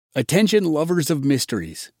Attention lovers of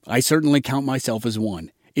mysteries. I certainly count myself as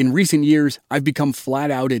one. In recent years, I've become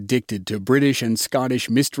flat out addicted to British and Scottish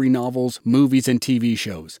mystery novels, movies, and TV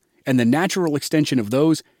shows. And the natural extension of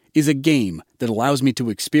those is a game that allows me to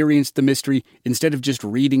experience the mystery instead of just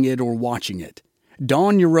reading it or watching it.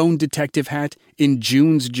 Don your own detective hat in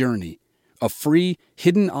June's Journey, a free,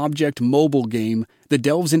 hidden object mobile game that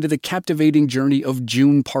delves into the captivating journey of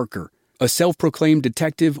June Parker, a self-proclaimed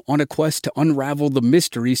detective on a quest to unravel the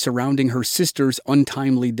mystery surrounding her sister's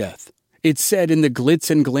untimely death. It's set in the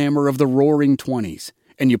glitz and glamour of the Roaring '20s,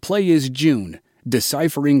 and you play as June,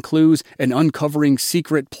 deciphering clues and uncovering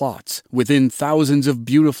secret plots within thousands of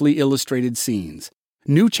beautifully illustrated scenes.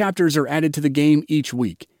 New chapters are added to the game each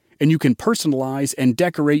week, and you can personalize and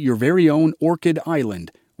decorate your very own Orchid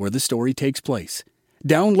Island, where the story takes place.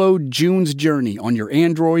 Download June's Journey on your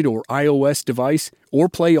Android or iOS device, or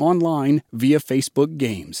play online via Facebook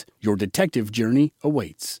Games. Your detective journey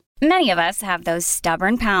awaits. Many of us have those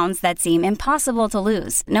stubborn pounds that seem impossible to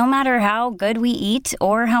lose, no matter how good we eat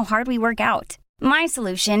or how hard we work out. My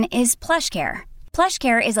solution is PlushCare.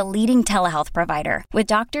 PlushCare is a leading telehealth provider with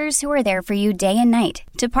doctors who are there for you day and night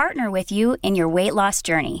to partner with you in your weight loss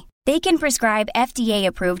journey. They can prescribe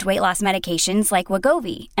FDA-approved weight loss medications like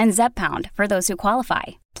Wegovy and Zepbound for those who qualify.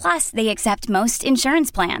 Plus, they accept most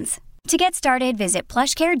insurance plans. To get started, visit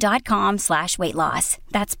plushcare.com/weightloss.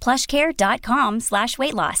 That's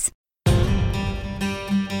plushcare.com/weightloss.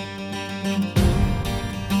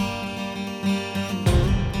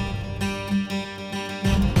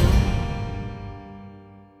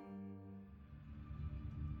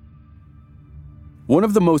 One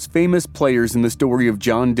of the most famous players in the story of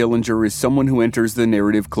John Dillinger is someone who enters the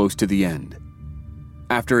narrative close to the end.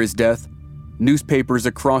 After his death, newspapers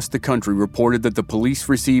across the country reported that the police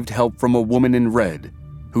received help from a woman in red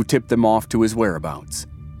who tipped them off to his whereabouts.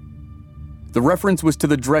 The reference was to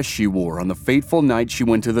the dress she wore on the fateful night she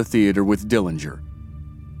went to the theater with Dillinger.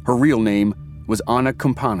 Her real name was Anna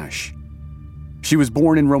Companache. She was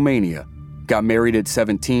born in Romania, got married at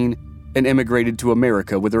 17, and immigrated to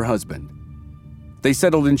America with her husband. They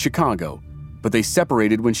settled in Chicago, but they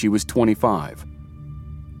separated when she was 25.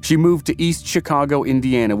 She moved to East Chicago,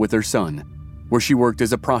 Indiana with her son, where she worked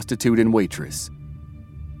as a prostitute and waitress.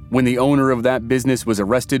 When the owner of that business was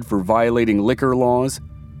arrested for violating liquor laws,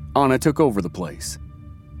 Anna took over the place.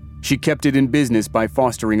 She kept it in business by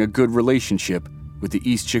fostering a good relationship with the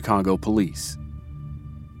East Chicago police.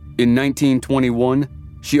 In 1921,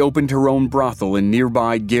 she opened her own brothel in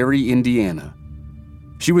nearby Gary, Indiana.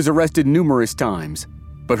 She was arrested numerous times,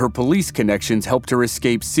 but her police connections helped her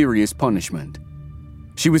escape serious punishment.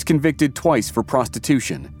 She was convicted twice for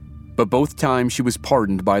prostitution, but both times she was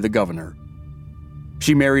pardoned by the governor.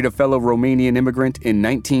 She married a fellow Romanian immigrant in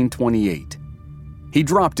 1928. He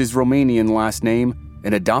dropped his Romanian last name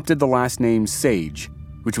and adopted the last name Sage,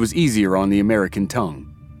 which was easier on the American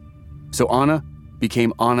tongue. So Anna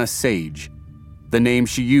became Anna Sage, the name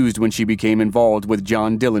she used when she became involved with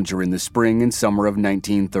John Dillinger in the spring and summer of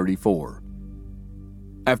 1934.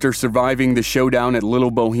 After surviving the showdown at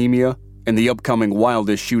Little Bohemia and the upcoming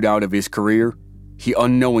wildest shootout of his career, he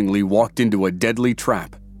unknowingly walked into a deadly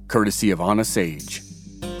trap, courtesy of Anna Sage.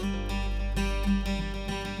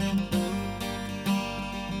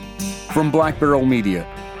 From Black Barrel Media,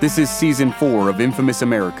 this is Season 4 of Infamous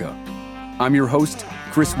America. I'm your host,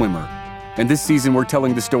 Chris Wimmer. And this season we're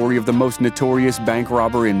telling the story of the most notorious bank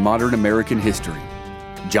robber in modern American history,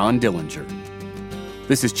 John Dillinger.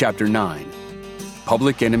 This is Chapter 9,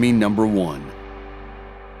 Public Enemy Number 1.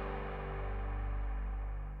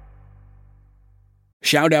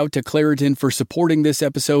 Shout out to Claritin for supporting this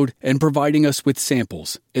episode and providing us with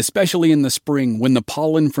samples, especially in the spring when the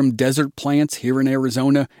pollen from desert plants here in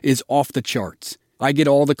Arizona is off the charts. I get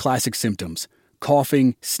all the classic symptoms: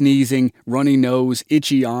 coughing, sneezing, runny nose,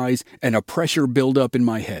 itchy eyes, and a pressure buildup in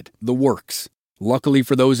my head. The works. Luckily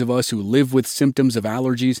for those of us who live with symptoms of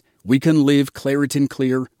allergies, we can live Claritin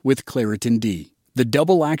Clear with Claritin D. The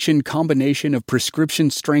double-action combination of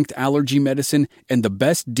prescription-strength allergy medicine and the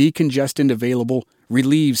best decongestant available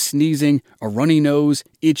relieves sneezing, a runny nose,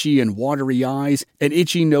 itchy and watery eyes, an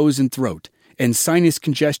itchy nose and throat, and sinus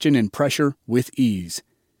congestion and pressure with ease.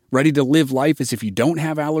 Ready to live life as if you don't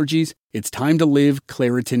have allergies? It's time to live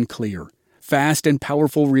Claritin Clear. Fast and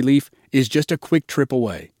powerful relief is just a quick trip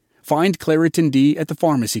away. Find Claritin D at the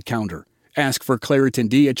pharmacy counter. Ask for Claritin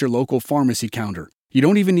D at your local pharmacy counter. You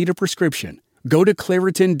don't even need a prescription. Go to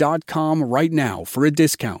Claritin.com right now for a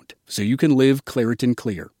discount so you can live Claritin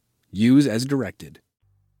Clear. Use as directed.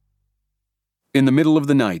 In the middle of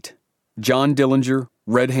the night, John Dillinger,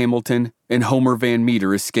 Red Hamilton, and Homer Van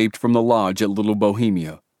Meter escaped from the lodge at Little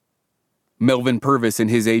Bohemia. Melvin Purvis and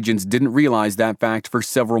his agents didn't realize that fact for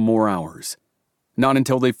several more hours. Not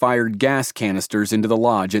until they fired gas canisters into the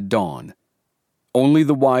lodge at dawn. Only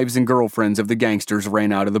the wives and girlfriends of the gangsters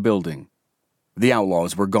ran out of the building. The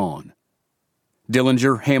outlaws were gone.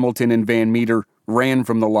 Dillinger, Hamilton, and Van Meter ran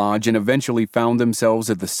from the lodge and eventually found themselves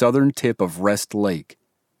at the southern tip of Rest Lake.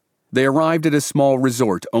 They arrived at a small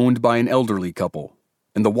resort owned by an elderly couple,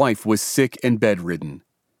 and the wife was sick and bedridden.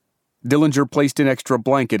 Dillinger placed an extra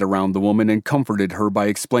blanket around the woman and comforted her by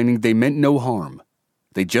explaining they meant no harm.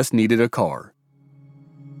 They just needed a car.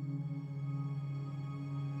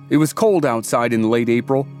 It was cold outside in late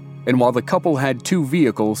April, and while the couple had 2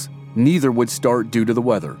 vehicles, neither would start due to the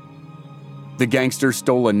weather. The gangsters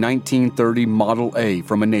stole a 1930 Model A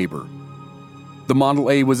from a neighbor. The Model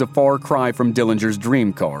A was a far cry from Dillinger's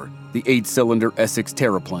dream car, the 8-cylinder Essex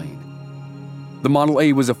Terraplane. The Model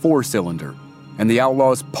A was a 4-cylinder, and the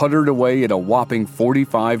outlaws puttered away at a whopping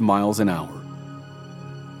 45 miles an hour.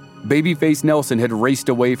 Babyface Nelson had raced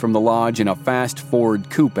away from the lodge in a fast Ford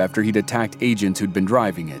coupe after he'd attacked agents who'd been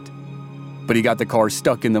driving it. But he got the car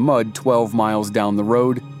stuck in the mud 12 miles down the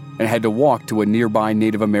road and had to walk to a nearby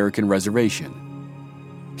Native American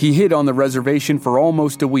reservation. He hid on the reservation for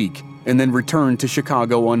almost a week and then returned to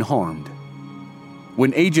Chicago unharmed.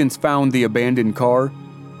 When agents found the abandoned car,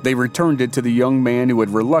 they returned it to the young man who had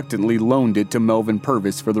reluctantly loaned it to Melvin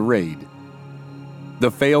Purvis for the raid. The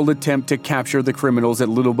failed attempt to capture the criminals at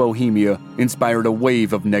Little Bohemia inspired a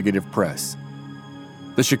wave of negative press.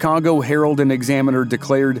 The Chicago Herald and Examiner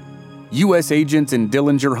declared U.S. agents in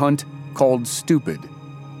Dillinger Hunt called stupid.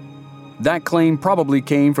 That claim probably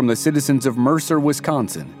came from the citizens of Mercer,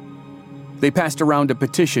 Wisconsin. They passed around a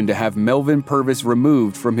petition to have Melvin Purvis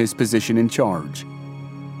removed from his position in charge.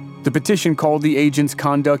 The petition called the agent's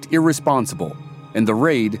conduct irresponsible and the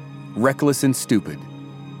raid reckless and stupid.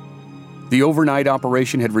 The overnight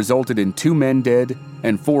operation had resulted in 2 men dead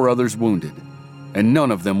and 4 others wounded, and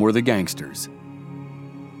none of them were the gangsters.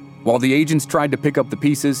 While the agents tried to pick up the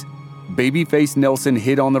pieces, Babyface Nelson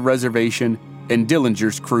hid on the reservation and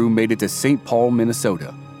Dillinger's crew made it to St. Paul,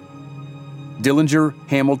 Minnesota. Dillinger,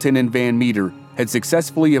 Hamilton, and Van Meter had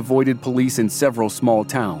successfully avoided police in several small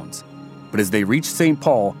towns, but as they reached St.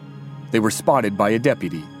 Paul, they were spotted by a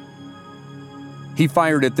deputy. He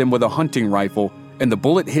fired at them with a hunting rifle, and the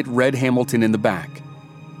bullet hit Red Hamilton in the back.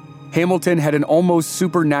 Hamilton had an almost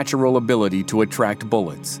supernatural ability to attract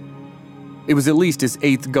bullets. It was at least his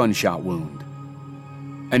 8th gunshot wound.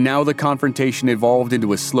 And now the confrontation evolved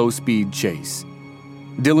into a slow-speed chase.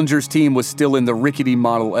 Dillinger's team was still in the rickety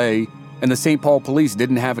Model A, and the St. Paul police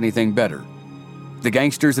didn't have anything better. The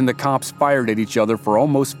gangsters and the cops fired at each other for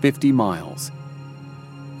almost 50 miles.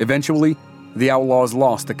 Eventually, the outlaws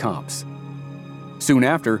lost the cops. Soon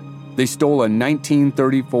after, they stole a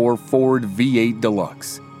 1934 Ford V8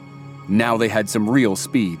 Deluxe. Now they had some real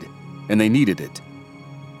speed, and they needed it.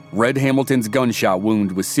 Red Hamilton's gunshot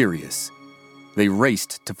wound was serious. They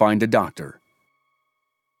raced to find a doctor.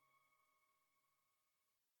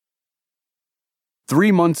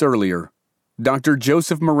 3 months earlier, Dr.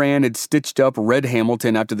 Joseph Moran had stitched up Red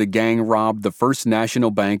Hamilton after the gang robbed the First National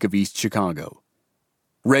Bank of East Chicago.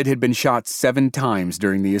 Red had been shot 7 times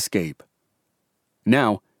during the escape.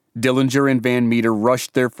 Now, Dillinger and Van Meter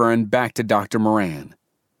rushed their friend back to Dr. Moran.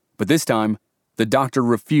 But this time, the doctor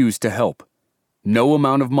refused to help. No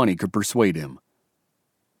amount of money could persuade him.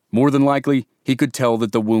 More than likely, he could tell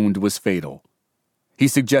that the wound was fatal. He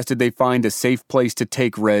suggested they find a safe place to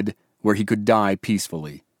take Red where he could die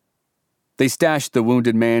peacefully. They stashed the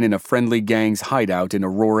wounded man in a friendly gang's hideout in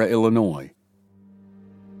Aurora, Illinois.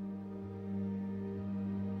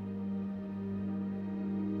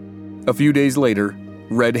 A few days later,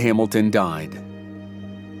 Red Hamilton died.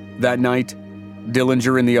 That night,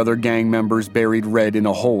 Dillinger and the other gang members buried Red in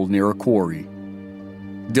a hole near a quarry.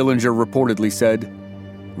 Dillinger reportedly said,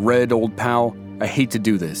 "Red, old pal, I hate to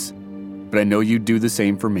do this, but I know you'd do the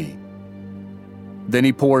same for me." Then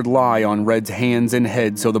he poured lye on Red's hands and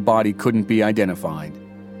head so the body couldn't be identified.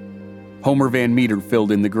 Homer Van Meter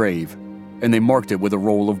filled in the grave, and they marked it with a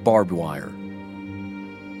roll of barbed wire.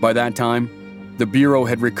 By that time, the Bureau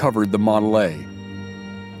had recovered the Model A.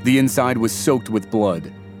 The inside was soaked with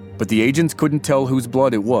blood, but the agents couldn't tell whose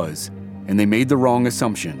blood it was, and they made the wrong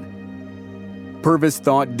assumption. Purvis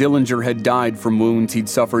thought Dillinger had died from wounds he'd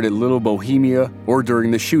suffered at Little Bohemia or during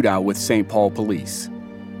the shootout with St. Paul police.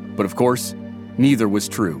 But of course, neither was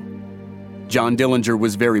true. John Dillinger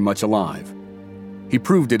was very much alive. He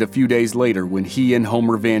proved it a few days later when he and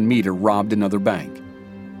Homer Van Meter robbed another bank.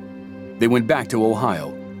 They went back to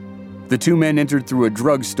Ohio. The 2 men entered through a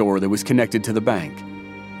drugstore that was connected to the bank.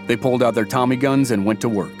 They pulled out their Tommy guns and went to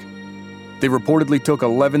work. They reportedly took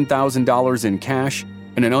 $11,000 in cash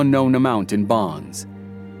and an unknown amount in bonds.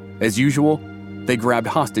 As usual, they grabbed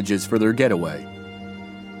hostages for their getaway.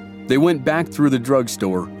 They went back through the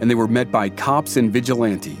drugstore and they were met by cops and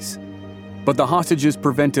vigilantes. But the hostages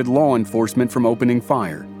prevented law enforcement from opening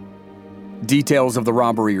fire. Details of the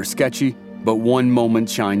robbery are sketchy, but one moment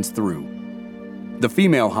shines through. The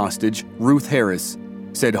female hostage, Ruth Harris,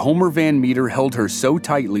 said Homer Van Meter held her so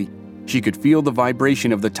tightly she could feel the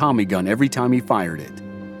vibration of the Tommy gun every time he fired it.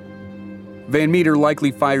 Van Meter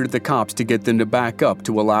likely fired at the cops to get them to back up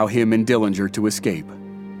to allow him and Dillinger to escape.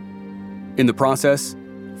 In the process,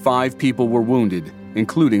 5 people were wounded,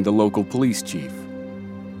 including the local police chief.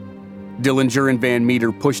 Dillinger and Van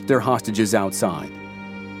Meter pushed their hostages outside.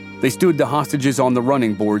 They stood the hostages on the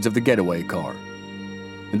running boards of the getaway car.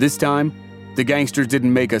 And this time, the gangsters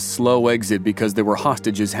didn't make a slow exit because there were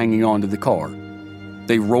hostages hanging onto the car.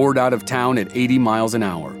 They roared out of town at 80 miles an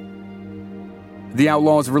hour. The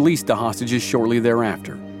outlaws released the hostages shortly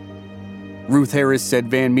thereafter. Ruth Harris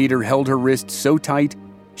said Van Meter held her wrist so tight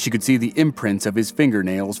she could see the imprints of his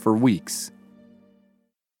fingernails for weeks.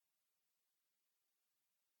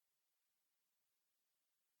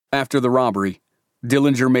 After the robbery,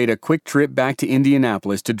 Dillinger made a quick trip back to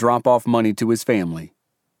Indianapolis to drop off money to his family.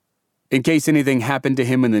 In case anything happened to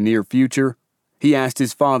him in the near future, he asked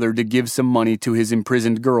his father to give some money to his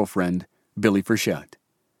imprisoned girlfriend, Billy Frechette.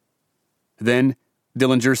 Then,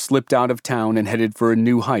 Dillinger slipped out of town and headed for a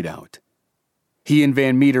new hideout. He and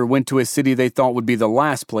Van Meter went to a city they thought would be the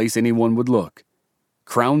last place anyone would look: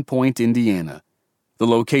 Crown Point, Indiana, the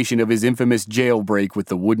location of his infamous jailbreak with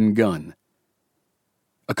the wooden gun.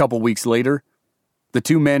 A couple weeks later, the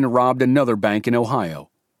 2 men robbed another bank in Ohio.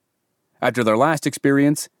 After their last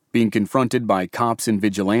experience, being confronted by cops and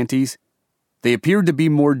vigilantes, they appeared to be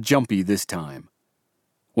more jumpy this time.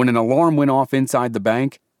 When an alarm went off inside the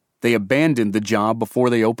bank, they abandoned the job before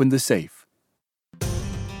they opened the safe.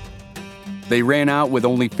 They ran out with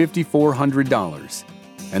only $5,400,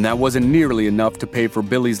 and that wasn't nearly enough to pay for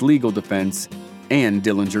Billy's legal defense and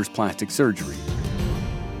Dillinger's plastic surgery.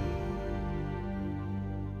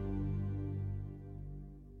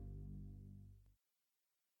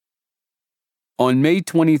 On May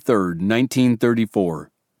 23,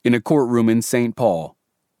 1934, in a courtroom in St. Paul,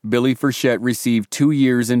 Billy Frechette received 2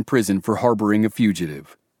 years in prison for harboring a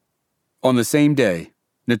fugitive. On the same day,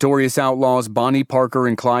 notorious outlaws Bonnie Parker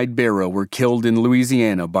and Clyde Barrow were killed in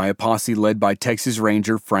Louisiana by a posse led by Texas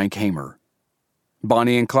Ranger Frank Hamer.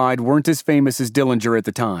 Bonnie and Clyde weren't as famous as Dillinger at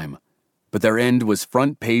the time, but their end was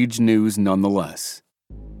front-page news nonetheless.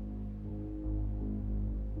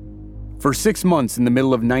 For 6 months in the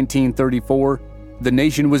middle of 1934, the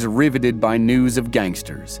nation was riveted by news of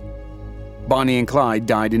gangsters. Bonnie and Clyde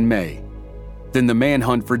died in May. Then the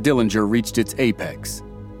manhunt for Dillinger reached its apex.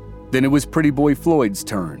 Then it was Pretty Boy Floyd's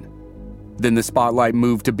turn. Then the spotlight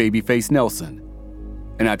moved to Babyface Nelson.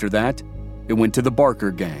 And after that, it went to the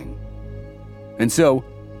Barker gang. And so,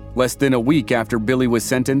 less than a week after Billy was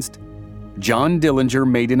sentenced, John Dillinger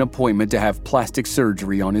made an appointment to have plastic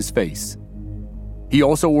surgery on his face. He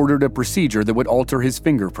also ordered a procedure that would alter his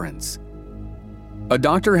fingerprints. A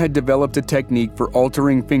doctor had developed a technique for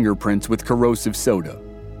altering fingerprints with corrosive soda.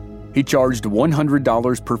 He charged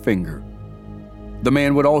 $100 per finger. The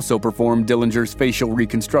man would also perform Dillinger's facial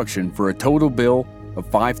reconstruction for a total bill of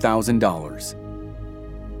 $5,000.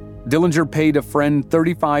 Dillinger paid a friend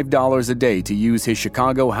 $35 a day to use his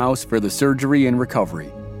Chicago house for the surgery and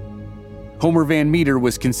recovery. Homer Van Meter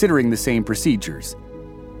was considering the same procedures.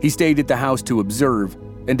 He stayed at the house to observe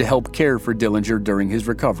and to help care for Dillinger during his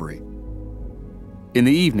recovery. In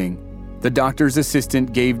the evening, the doctor's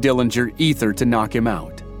assistant gave Dillinger ether to knock him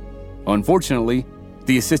out. Unfortunately,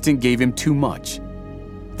 the assistant gave him too much.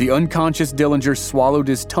 The unconscious Dillinger swallowed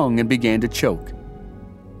his tongue and began to choke.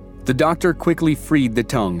 The doctor quickly freed the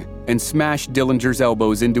tongue and smashed Dillinger's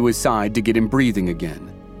elbows into his side to get him breathing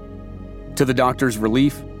again. To the doctor's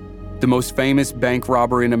relief, the most famous bank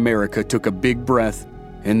robber in America took a big breath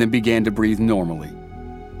and then began to breathe normally.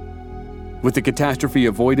 With the catastrophe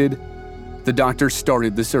avoided, the doctor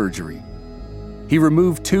started the surgery. He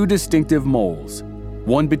removed 2 distinctive moles,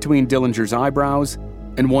 one between Dillinger's eyebrows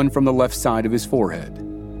and one from the left side of his forehead.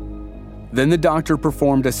 Then the doctor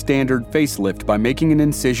performed a standard facelift by making an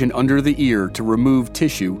incision under the ear to remove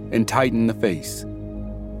tissue and tighten the face.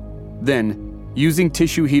 Then, using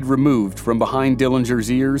tissue he'd removed from behind Dillinger's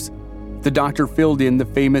ears, the doctor filled in the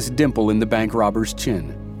famous dimple in the bank robber's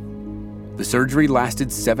chin. The surgery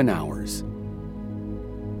lasted 7 hours.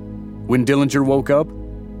 When Dillinger woke up,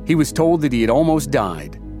 he was told that he had almost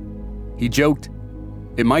died. He joked,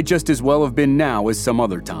 "It might just as well have been now as some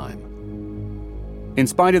other time." In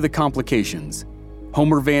spite of the complications,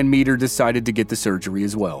 Homer Van Meter decided to get the surgery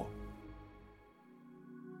as well.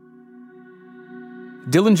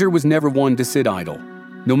 Dillinger was never one to sit idle,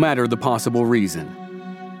 no matter the possible reason.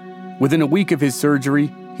 Within a week of his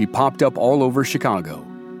surgery, he popped up all over Chicago.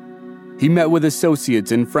 He met with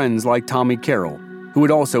associates and friends like Tommy Carroll, who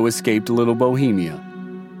had also escaped Little Bohemia.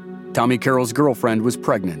 Tommy Carroll's girlfriend was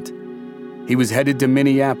pregnant. He was headed to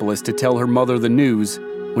Minneapolis to tell her mother the news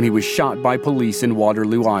when he was shot by police in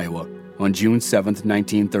Waterloo, Iowa, on June 7,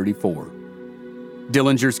 1934.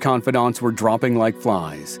 Dillinger's confidants were dropping like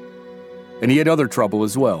flies. And he had other trouble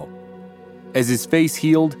as well. As his face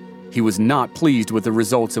healed, he was not pleased with the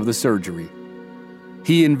results of the surgery.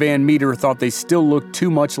 He and Van Meter thought they still looked too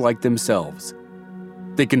much like themselves.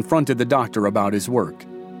 They confronted the doctor about his work.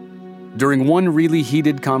 During one really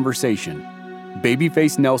heated conversation,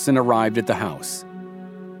 Babyface Nelson arrived at the house.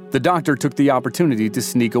 The doctor took the opportunity to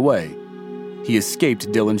sneak away. He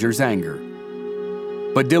escaped Dillinger's anger.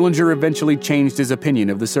 But Dillinger eventually changed his opinion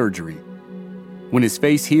of the surgery. When his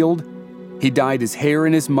face healed, he dyed his hair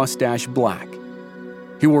and his mustache black.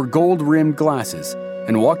 He wore gold-rimmed glasses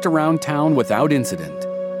and walked around town without incident.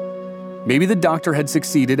 Maybe the doctor had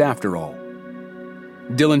succeeded after all.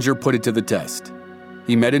 Dillinger put it to the test.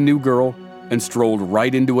 He met a new girl and strolled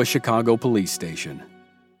right into a Chicago police station.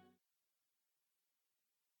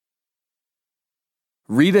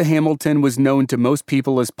 Rita Hamilton was known to most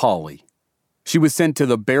people as Polly. She was sent to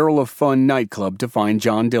the Barrel of Fun nightclub to find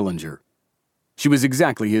John Dillinger. She was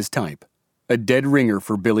exactly his type, a dead ringer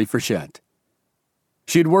for Billy Frechette.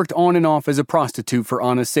 She had worked on and off as a prostitute for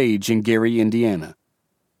Anna Sage in Gary, Indiana.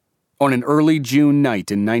 On an early June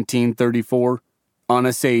night in 1934,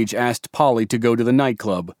 Anna Sage asked Polly to go to the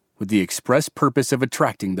nightclub with the express purpose of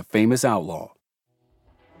attracting the famous outlaw.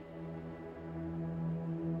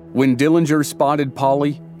 When Dillinger spotted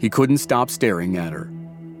Polly, he couldn't stop staring at her.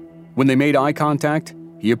 When they made eye contact,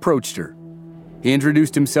 he approached her. He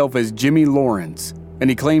introduced himself as Jimmy Lawrence, and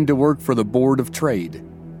he claimed to work for the Board of Trade.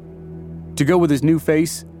 To go with his new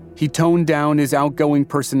face, he toned down his outgoing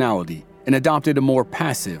personality and adopted a more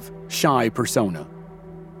passive, shy persona.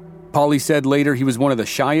 Polly said later he was one of the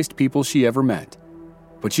shyest people she ever met,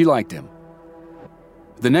 but she liked him.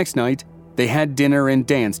 The next night, they had dinner and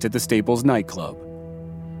danced at the Staples nightclub.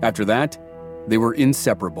 After that, they were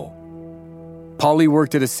inseparable. Polly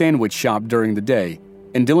worked at a sandwich shop during the day,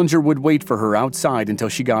 and Dillinger would wait for her outside until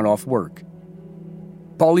she got off work.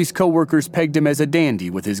 Polly's co-workers pegged him as a dandy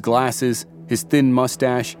with his glasses, his thin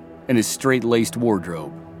mustache, and his straight-laced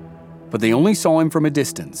wardrobe. But they only saw him from a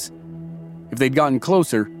distance. If they'd gotten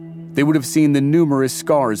closer, they would have seen the numerous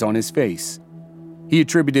scars on his face. He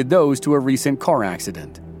attributed those to a recent car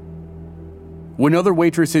accident. When other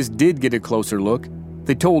waitresses did get a closer look,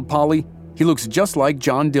 they told Polly he looks just like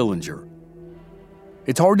John Dillinger.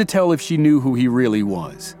 It's hard to tell if she knew who he really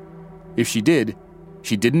was. If she did,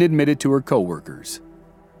 she didn't admit it to her coworkers.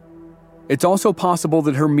 It's also possible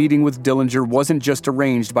that her meeting with Dillinger wasn't just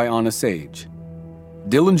arranged by Anna Sage.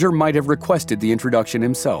 Dillinger might have requested the introduction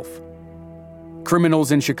himself.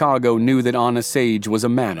 Criminals in Chicago knew that Anna Sage was a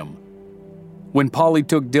madam. When Polly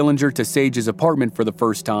took Dillinger to Sage's apartment for the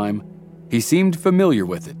first time, he seemed familiar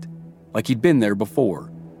with it, like he'd been there before.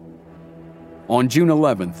 On June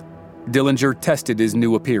 11th, Dillinger tested his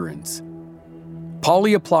new appearance.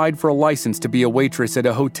 Polly applied for a license to be a waitress at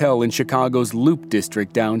a hotel in Chicago's Loop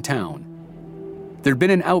District downtown. There'd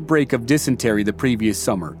been an outbreak of dysentery the previous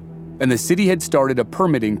summer, and the city had started a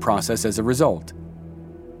permitting process as a result.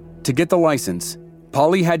 To get the license,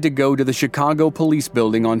 Polly had to go to the Chicago Police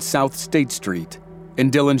Building on South State Street,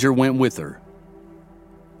 and Dillinger went with her.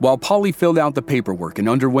 While Polly filled out the paperwork and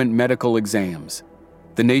underwent medical exams,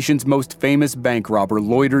 the nation's most famous bank robber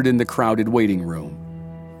loitered in the crowded waiting room.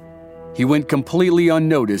 He went completely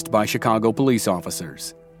unnoticed by Chicago police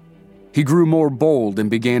officers. He grew more bold and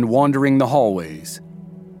began wandering the hallways.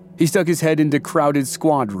 He stuck his head into crowded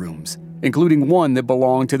squad rooms, including one that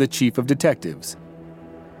belonged to the chief of detectives.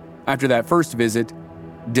 After that first visit,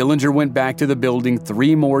 Dillinger went back to the building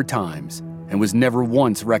 3 more times and was never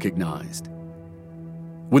once recognized.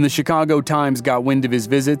 When the Chicago Times got wind of his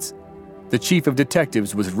visits, the chief of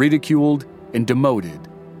detectives was ridiculed and demoted.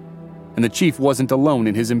 And the chief wasn't alone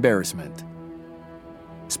in his embarrassment.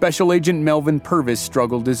 Special Agent Melvin Purvis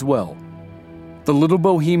struggled as well. The Little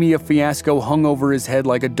Bohemia fiasco hung over his head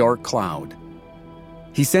like a dark cloud.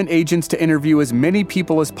 He sent agents to interview as many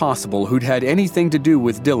people as possible who'd had anything to do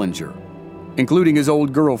with Dillinger, including his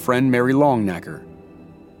old girlfriend, Mary Longnecker.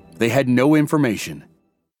 They had no information.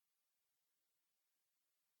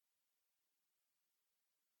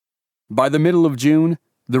 By the middle of June,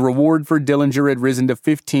 the reward for Dillinger had risen to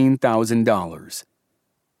 $15,000.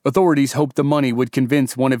 Authorities hoped the money would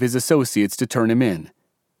convince one of his associates to turn him in.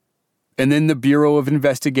 And then the Bureau of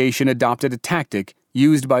Investigation adopted a tactic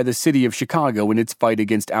used by the city of Chicago in its fight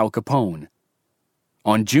against Al Capone.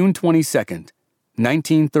 On June 22,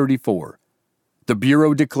 1934, the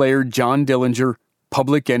Bureau declared John Dillinger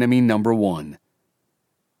public enemy number 1.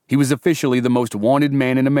 He was officially the most wanted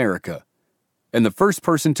man in America, and the first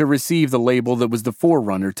person to receive the label that was the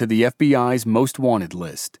forerunner to the FBI's most wanted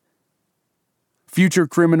list. Future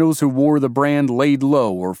criminals who wore the brand laid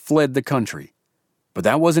low or fled the country, but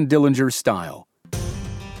that wasn't Dillinger's style.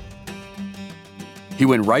 He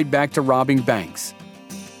went right back to robbing banks,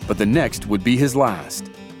 but the next would be his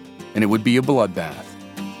last, and it would be a bloodbath.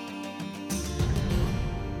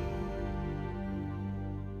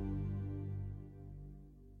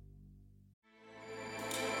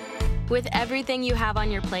 With everything you have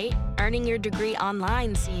on your plate, earning your degree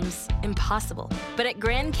online seems impossible. But at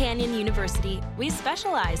Grand Canyon University, we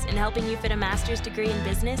specialize in helping you fit a master's degree in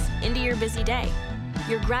business into your busy day.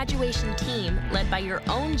 Your graduation team, led by your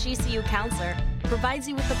own GCU counselor, provides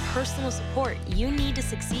you with the personal support you need to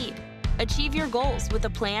succeed. Achieve your goals with a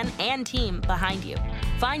plan and team behind you.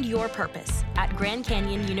 Find your purpose at Grand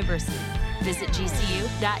Canyon University. Visit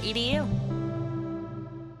gcu.edu.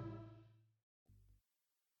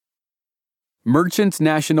 Merchants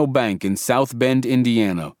National Bank in South Bend,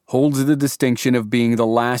 Indiana, holds the distinction of being the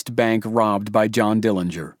last bank robbed by John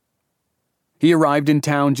Dillinger. He arrived in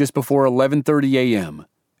town just before 11:30 a.m.,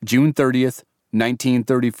 June 30th,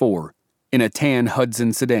 1934, in a tan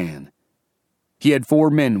Hudson sedan. He had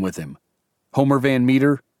 4 men with him: Homer Van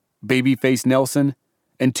Meter, Babyface Nelson,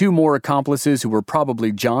 and 2 more accomplices who were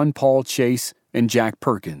probably John Paul Chase and Jack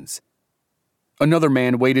Perkins. Another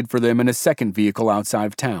man waited for them in a second vehicle outside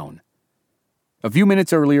of town. A few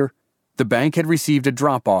minutes earlier, the bank had received a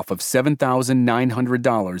drop-off of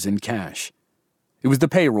 $7,900 in cash. It was the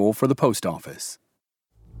payroll for the post office.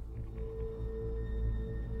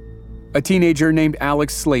 A teenager named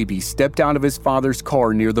Alex Slaby stepped out of his father's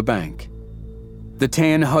car near the bank. The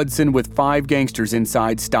tan Hudson with 5 gangsters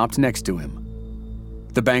inside stopped next to him.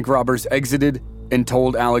 The bank robbers exited and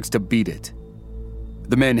told Alex to beat it.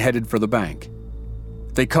 The men headed for the bank.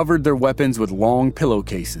 They covered their weapons with long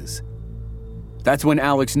pillowcases. That's when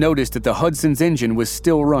Alex noticed that the Hudson's engine was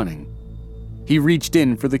still running. He reached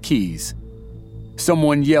in for the keys.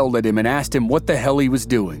 Someone yelled at him and asked him what the hell he was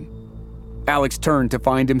doing. Alex turned to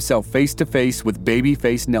find himself face to face with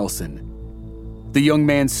Babyface Nelson. The young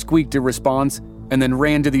man squeaked a response and then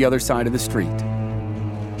ran to the other side of the street.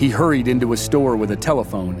 He hurried into a store with a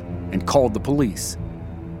telephone and called the police.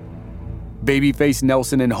 Babyface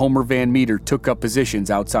Nelson and Homer Van Meter took up positions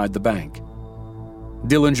outside the bank.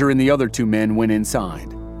 Dillinger and the other 2 men went inside.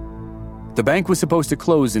 The bank was supposed to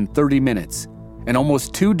close in 30 minutes, and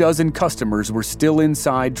almost 24 customers were still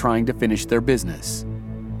inside trying to finish their business.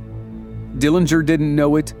 Dillinger didn't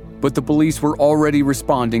know it, but the police were already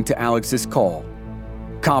responding to Alex's call.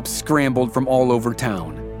 Cops scrambled from all over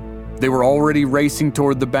town. They were already racing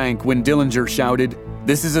toward the bank when Dillinger shouted,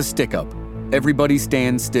 "This is a stick-up. Everybody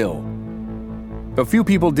stand still." A few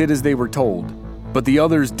people did as they were told, but the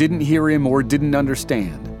others didn't hear him or didn't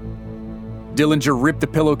understand. Dillinger ripped the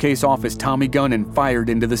pillowcase off his Tommy gun and fired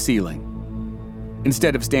into the ceiling.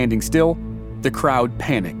 Instead of standing still, the crowd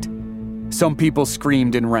panicked. Some people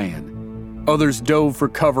screamed and ran. Others dove for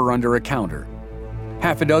cover under a counter.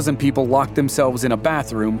 Half a dozen people locked themselves in a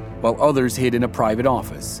bathroom while others hid in a private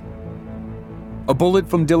office. A bullet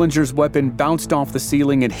from Dillinger's weapon bounced off the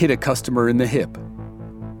ceiling and hit a customer in the hip.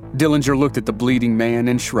 Dillinger looked at the bleeding man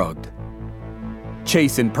and shrugged.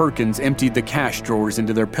 Chase and Perkins emptied the cash drawers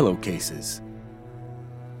into their pillowcases.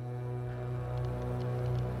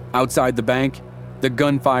 Outside the bank, the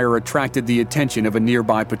gunfire attracted the attention of a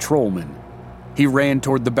nearby patrolman. He ran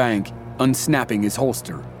toward the bank, unsnapping his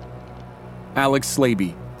holster. Alex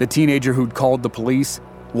Slaby, the teenager who'd called the police,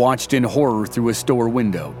 watched in horror through a store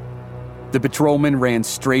window. The patrolman ran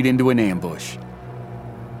straight into an ambush.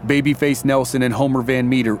 Babyface Nelson and Homer Van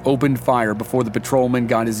Meter opened fire before the patrolman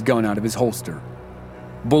got his gun out of his holster.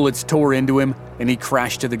 Bullets tore into him, and he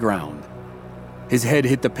crashed to the ground. His head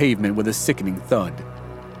hit the pavement with a sickening thud.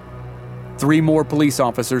 3 more police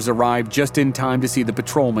officers arrived just in time to see the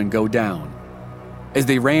patrolman go down. As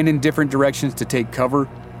they ran in different directions to take cover,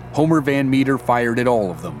 Homer Van Meter fired at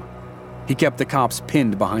all of them. He kept the cops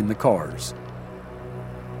pinned behind the cars.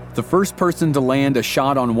 The first person to land a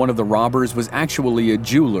shot on one of the robbers was actually a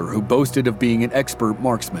jeweler who boasted of being an expert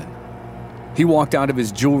marksman. He walked out of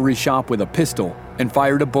his jewelry shop with a pistol and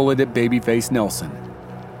fired a bullet at Babyface Nelson.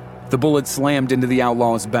 The bullet slammed into the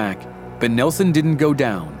outlaw's back, but Nelson didn't go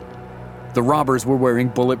down. The robbers were wearing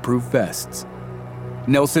bulletproof vests.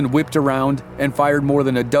 Nelson whipped around and fired more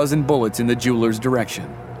than a dozen bullets in the jeweler's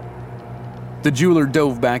direction. The jeweler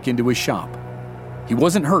dove back into his shop. He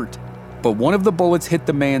wasn't hurt, but one of the bullets hit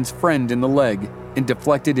the man's friend in the leg and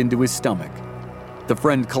deflected into his stomach. The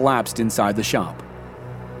friend collapsed inside the shop.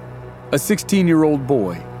 A 16-year-old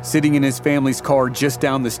boy, sitting in his family's car just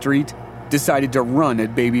down the street, decided to run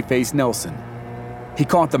at babyface Nelson. He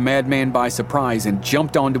caught the madman by surprise and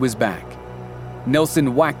jumped onto his back.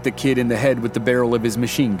 Nelson whacked the kid in the head with the barrel of his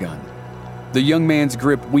machine gun. The young man's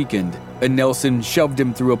grip weakened, and Nelson shoved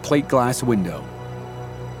him through a plate glass window.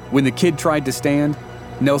 When the kid tried to stand,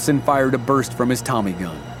 Nelson fired a burst from his Tommy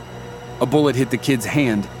gun. A bullet hit the kid's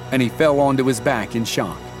hand, and he fell onto his back in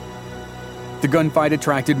shock. The gunfight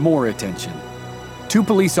attracted more attention. 2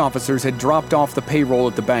 police officers had dropped off the payroll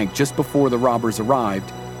at the bank just before the robbers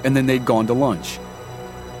arrived, and then they'd gone to lunch.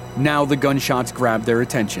 Now the gunshots grabbed their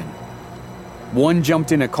attention. One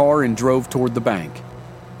jumped in a car and drove toward the bank.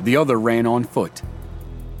 The other ran on foot.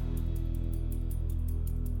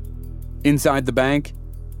 Inside the bank,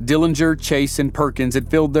 Dillinger, Chase, and Perkins had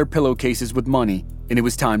filled their pillowcases with money, and it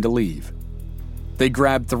was time to leave. They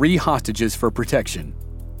grabbed 3 hostages for protection,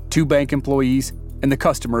 2 bank employees, and the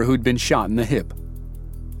customer who'd been shot in the hip.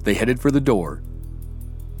 They headed for the door.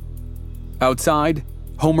 Outside,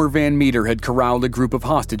 Homer Van Meter had corralled a group of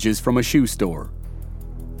hostages from a shoe store.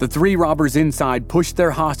 The 3 robbers inside pushed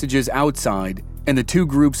their hostages outside, and the 2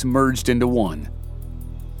 groups merged into one.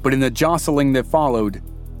 But in the jostling that followed,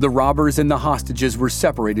 the robbers and the hostages were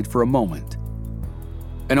separated for a moment.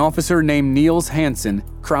 An officer named Niels Hansen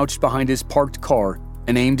crouched behind his parked car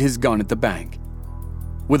and aimed his gun at the bank.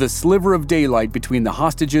 With a sliver of daylight between the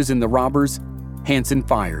hostages and the robbers, Hansen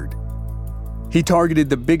fired. He targeted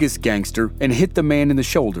the biggest gangster and hit the man in the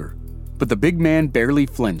shoulder, but the big man barely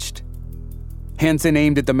flinched. Hansen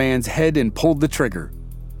aimed at the man's head and pulled the trigger.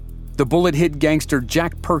 The bullet hit gangster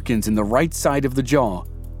Jack Perkins in the right side of the jaw,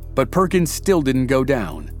 but Perkins still didn't go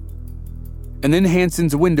down. And then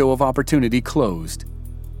Hansen's window of opportunity closed.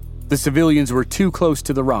 The civilians were too close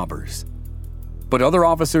to the robbers. But other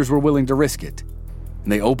officers were willing to risk it,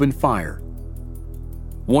 and they opened fire.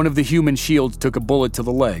 One of the human shields took a bullet to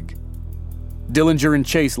the leg. Dillinger and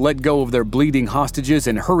Chase let go of their bleeding hostages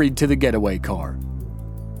and hurried to the getaway car.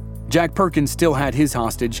 Jack Perkins still had his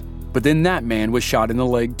hostage, but then that man was shot in the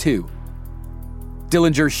leg too.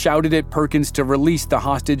 Dillinger shouted at Perkins to release the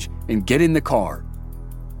hostage and get in the car.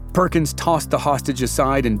 Perkins tossed the hostage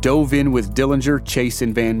aside and dove in with Dillinger, Chase,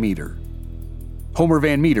 and Van Meter. Homer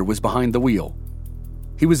Van Meter was behind the wheel.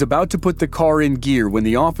 He was about to put the car in gear when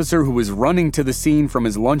the officer who was running to the scene from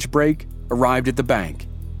his lunch break arrived at the bank.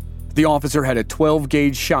 The officer had a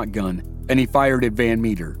 12-gauge shotgun, and he fired at Van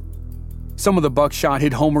Meter. Some of the buckshot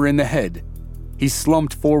hit Homer in the head. He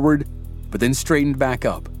slumped forward, but then straightened back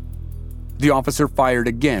up. The officer fired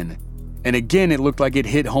again, and again it looked like it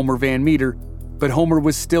hit Homer Van Meter, but Homer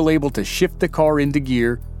was still able to shift the car into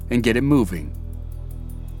gear and get it moving.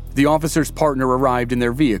 The officer's partner arrived in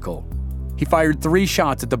their vehicle. He fired 3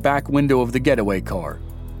 shots at the back window of the getaway car.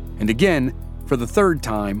 And again, for the 3rd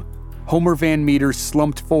time, Homer Van Meter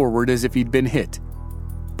slumped forward as if he'd been hit.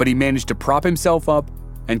 But he managed to prop himself up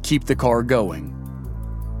and keep the car going.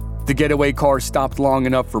 The getaway car stopped long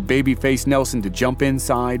enough for babyface Nelson to jump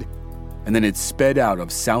inside, and then it sped out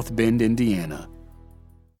of South Bend, Indiana.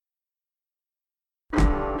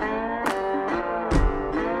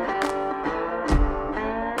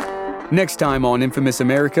 Next time on Infamous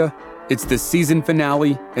America, it's the season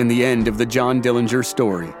finale and the end of the John Dillinger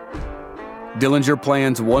story. Dillinger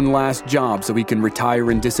plans one last job so he can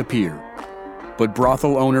retire and disappear. But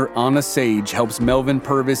brothel owner Anna Sage helps Melvin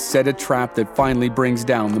Purvis set a trap that finally brings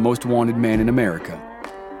down the most wanted man in America.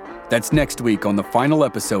 That's next week on the final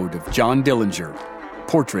episode of John Dillinger,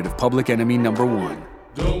 Portrait of Public Enemy Number 1.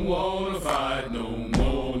 Don't wanna fight no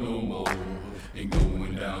more, no more. Ain't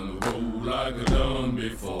going down the road like I done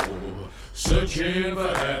before. Searching for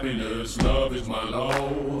happiness, love is my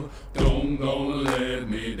law. Don't gonna let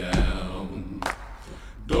me down.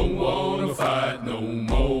 Don't wanna fight no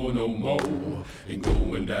more, no more. Ain't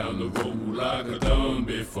going down the road like I done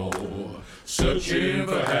before. Searching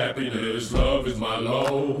for happiness, love is my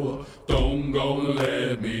law. Don't gonna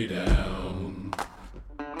let me down.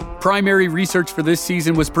 Primary research for this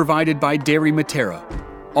season was provided by Derry Matera,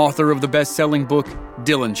 author of the best-selling book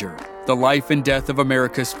Dillinger, The Life and Death of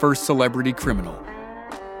America's First Celebrity Criminal.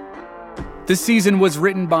 This season was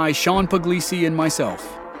written by Sean Puglisi and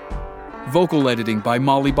myself. Vocal editing by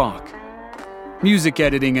Molly Bach. Music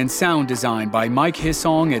editing and sound design by Mike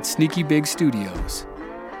Hissong at Sneaky Big Studios.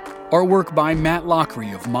 Artwork by Matt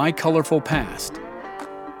Lockery of My Colorful Past.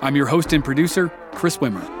 I'm your host and producer, Chris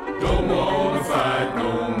Wimmer. Don't wanna fight no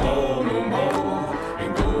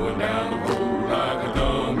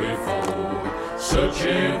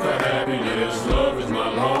Searching for happiness, love is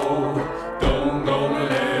my law. Don't gonna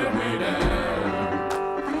let me down.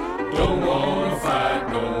 Don't wanna fight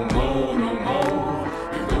no more, no more.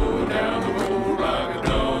 Been going down the road like I've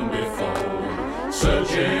done before.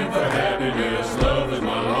 Searching for happiness, love is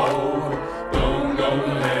my law. Don't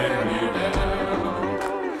gonna let me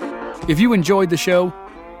down. If you enjoyed the show,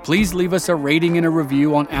 please leave us a rating and a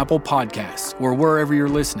review on Apple Podcasts or wherever you're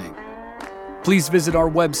listening. Please visit our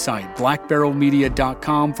website,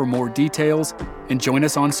 blackbarrelmedia.com, for more details and join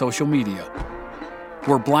us on social media.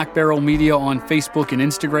 We're Black Barrel Media on Facebook and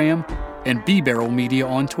Instagram, and B Barrel Media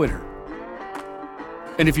on Twitter.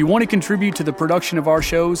 And if you want to contribute to the production of our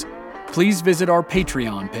shows, please visit our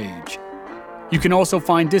Patreon page. You can also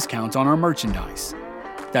find discounts on our merchandise.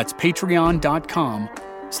 That's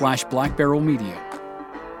patreon.com/blackbarrelmedia.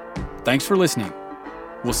 Thanks for listening.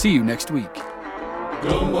 We'll see you next week.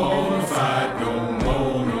 Don't wanna fight no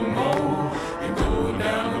more, no more. And going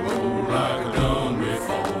down the road like I've done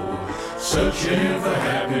before. Searching for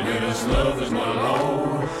happiness, love is my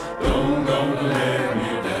law. Don't gonna let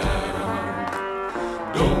me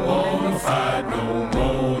down. Don't wanna fight no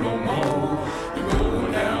more, no more. And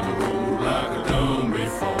going down the road like I've done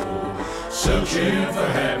before. Searching for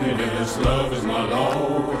happiness, love is my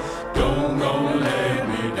law. Don't gonna let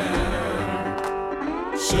me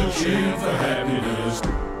down. Searching for happiness.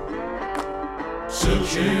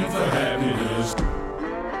 Searching for happiness.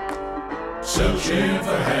 Searching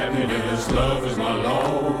for happiness. Love is my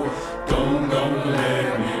law. Don't gonna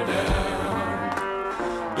let me down.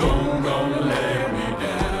 Don't gonna let me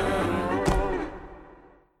down.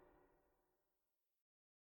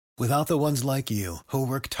 Without the ones like you, who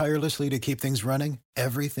work tirelessly to keep things running,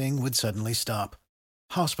 everything would suddenly stop.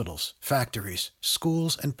 Hospitals, factories,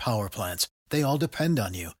 schools, and power plants, they all depend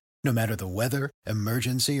on you. No matter the weather,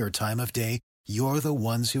 emergency, or time of day, you're the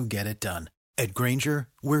ones who get it done. At Grainger,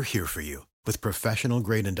 we're here for you with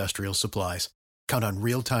professional-grade industrial supplies. Count on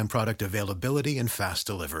real-time product availability and fast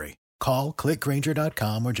delivery. Call, click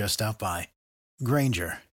Grainger.com, or just stop by.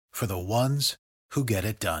 Grainger, for the ones who get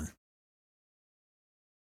it done.